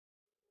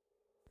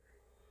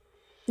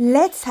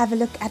Let's have a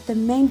look at the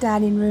main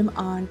dining room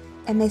on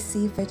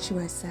MSC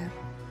Virtuosa.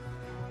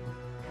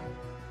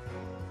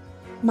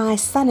 My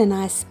son and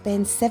I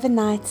spent 7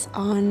 nights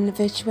on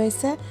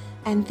Virtuosa,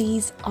 and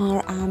these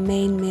are our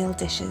main meal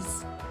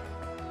dishes.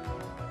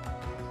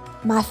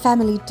 My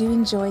family do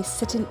enjoy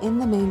sitting in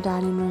the main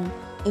dining room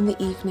in the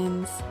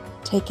evenings,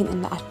 taking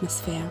in the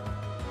atmosphere.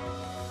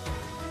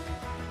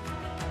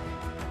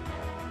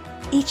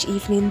 Each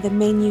evening the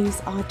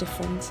menus are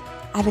different.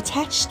 I've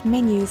attached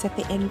menus at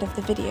the end of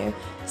the video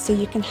so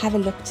you can have a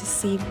look to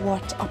see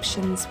what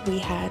options we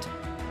had.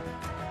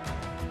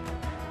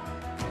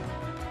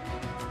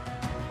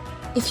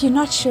 If you're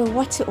not sure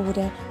what to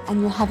order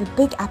and you have a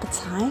big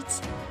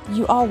appetite,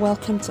 you are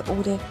welcome to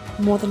order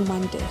more than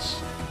one dish.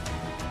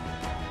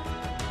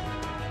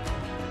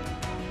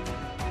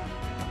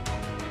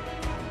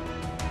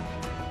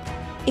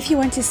 If you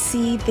want to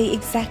see the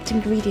exact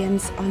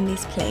ingredients on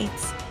these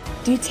plates,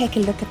 do take a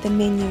look at the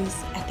menus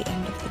at the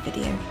end of the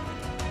video.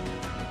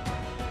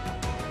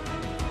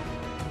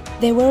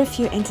 There were a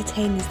few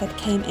entertainers that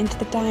came into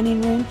the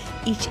dining room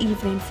each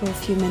evening for a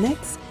few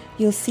minutes.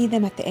 You'll see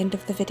them at the end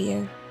of the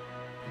video.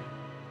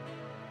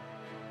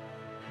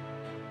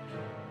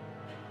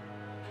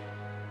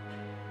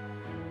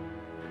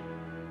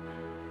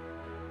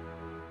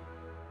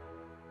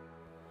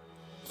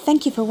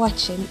 Thank you for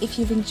watching. If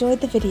you've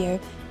enjoyed the video,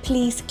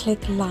 please click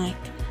like.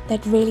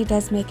 That really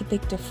does make a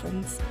big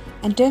difference.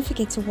 And don't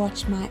forget to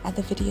watch my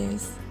other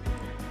videos.